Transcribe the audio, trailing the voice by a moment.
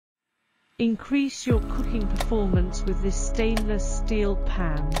Increase your cooking performance with this stainless steel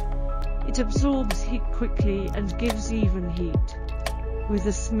pan. It absorbs heat quickly and gives even heat. With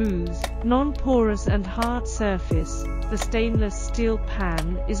a smooth, non-porous and hard surface, the stainless steel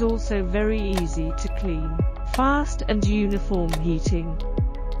pan is also very easy to clean. Fast and uniform heating.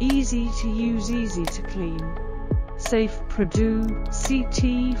 Easy to use, easy to clean. Safe Purdue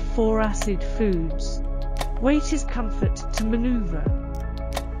CT 4 acid foods. Weight is comfort to maneuver.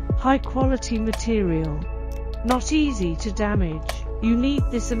 High quality material. Not easy to damage. You need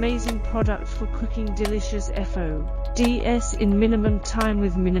this amazing product for cooking delicious FODs in minimum time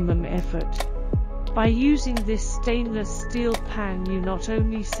with minimum effort. By using this stainless steel pan, you not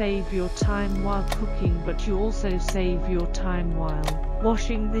only save your time while cooking, but you also save your time while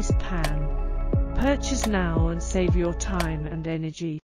washing this pan. Purchase now and save your time and energy.